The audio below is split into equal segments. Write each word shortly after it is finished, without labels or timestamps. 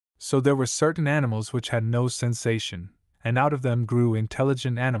So there were certain animals which had no sensation, and out of them grew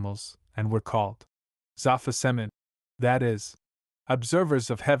intelligent animals, and were called Zaphasemin, that is,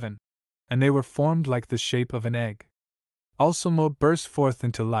 observers of heaven, and they were formed like the shape of an egg. Also Mo burst forth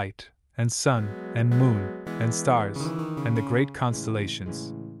into light, and sun, and moon, and stars, and the great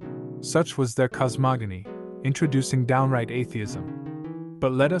constellations. Such was their cosmogony, introducing downright atheism.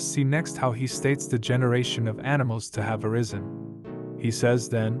 But let us see next how he states the generation of animals to have arisen. He says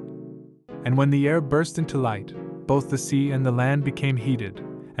then, "And when the air burst into light, both the sea and the land became heated,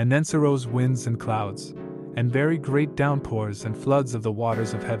 and thence arose winds and clouds, and very great downpours and floods of the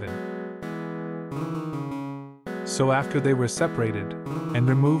waters of heaven. So after they were separated, and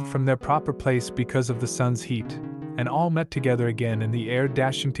removed from their proper place because of the sun's heat, and all met together again in the air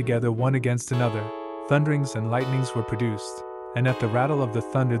dashing together one against another, thunderings and lightnings were produced, and at the rattle of the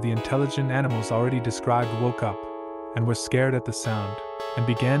thunder the intelligent animals already described woke up, and were scared at the sound, and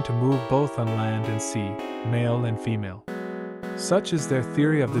began to move both on land and sea, male and female." Such is their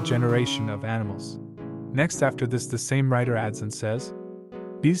theory of the generation of animals. Next after this the same writer adds and says,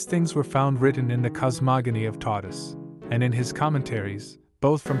 "These things were found written in the Cosmogony of Taurus, and in his commentaries,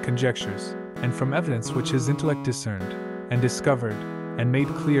 both from conjectures, and from evidence which his intellect discerned, and discovered, and made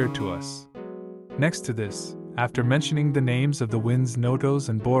clear to us." Next to this, after mentioning the names of the winds Notos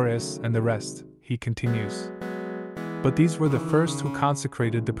and Boreas and the rest, he continues, "But these were the first who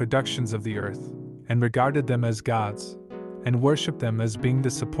consecrated the productions of the earth, and regarded them as gods, and worshipped them as being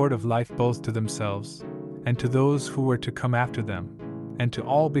the support of life both to themselves, and to those who were to come after them, and to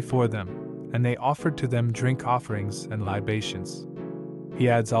all before them, and they offered to them drink offerings and libations." He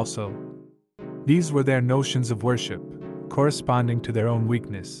adds also, "These were their notions of worship, corresponding to their own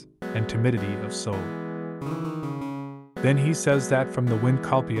weakness and timidity of soul." Then he says that from the wind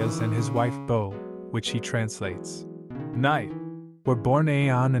Calpias and his wife Bo, which he translates, "night," were born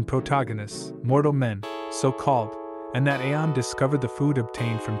Aeon and Protagonus, mortal men, so called, and that Aeon discovered the food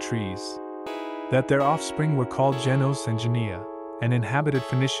obtained from trees. That their offspring were called Genos and Genea, and inhabited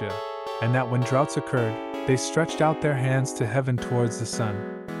Phoenicia, and that when droughts occurred, they stretched out their hands to heaven towards the sun.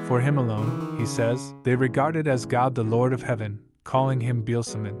 For him alone, he says, they regarded as God the Lord of heaven, calling him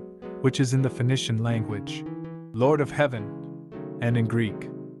Beelzebub, which is in the Phoenician language, Lord of heaven, and in Greek,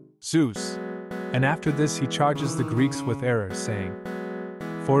 Zeus. And after this he charges the Greeks with error, saying,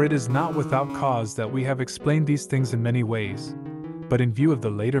 "For it is not without cause that we have explained these things in many ways, but in view of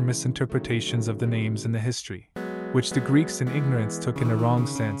the later misinterpretations of the names in the history, which the Greeks in ignorance took in a wrong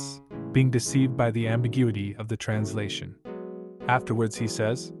sense, being deceived by the ambiguity of the translation." Afterwards he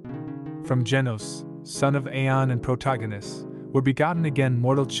says, "From Genos, son of Aeon and Protagonus, were begotten again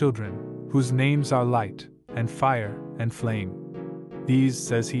mortal children, whose names are Light, and Fire, and Flame. These,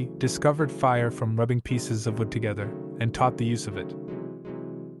 says he, discovered fire from rubbing pieces of wood together, and taught the use of it.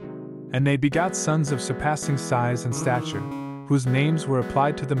 And they begot sons of surpassing size and stature, whose names were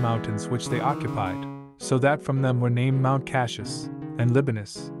applied to the mountains which they occupied, so that from them were named Mount Cassius, and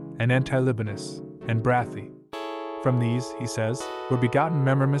Libanus, and Antilibanus, and Brathi. From these, he says, were begotten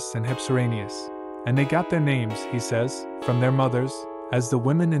Memormus and Hypsiranius, and they got their names, he says, from their mothers, as the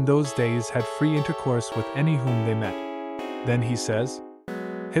women in those days had free intercourse with any whom they met. Then he says,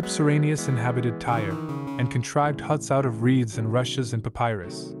 Hypsiranius inhabited Tyre, and contrived huts out of reeds and rushes and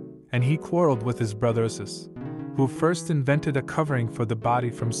papyrus, and he quarreled with his brother Usus, who first invented a covering for the body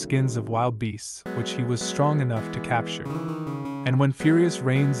from skins of wild beasts, which he was strong enough to capture. And when furious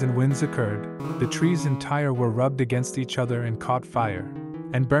rains and winds occurred, the trees in Tyre were rubbed against each other and caught fire,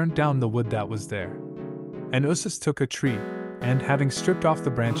 and burned down the wood that was there. And Usus took a tree, and having stripped off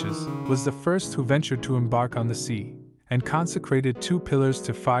the branches, was the first who ventured to embark on the sea, and consecrated 2 pillars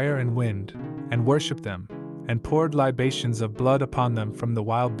to fire and wind, and worshipped them, and poured libations of blood upon them from the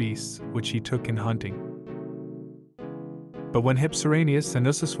wild beasts which he took in hunting. But when Hypsiranius and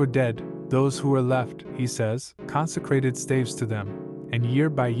Usus were dead, those who were left, he says, consecrated staves to them, and year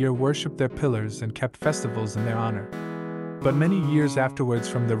by year worshipped their pillars and kept festivals in their honor. But many years afterwards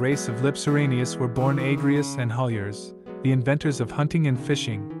from the race of Hypsiranius were born Agrius and Hulyars, the inventors of hunting and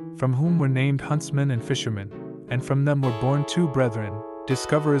fishing, from whom were named huntsmen and fishermen, and from them were born 2 brethren,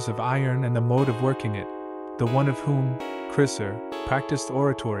 discoverers of iron and the mode of working it, the one of whom, Chryser, practiced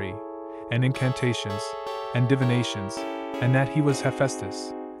oratory, and incantations, and divinations, and that he was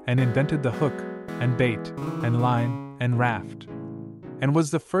Hephaestus, and invented the hook, and bait, and line, and raft, and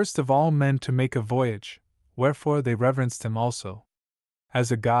was the first of all men to make a voyage, wherefore they reverenced him also,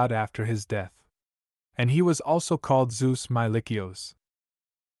 as a god after his death. And he was also called Zeus Mylikios.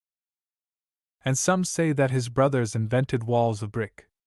 And some say that his brothers invented walls of brick,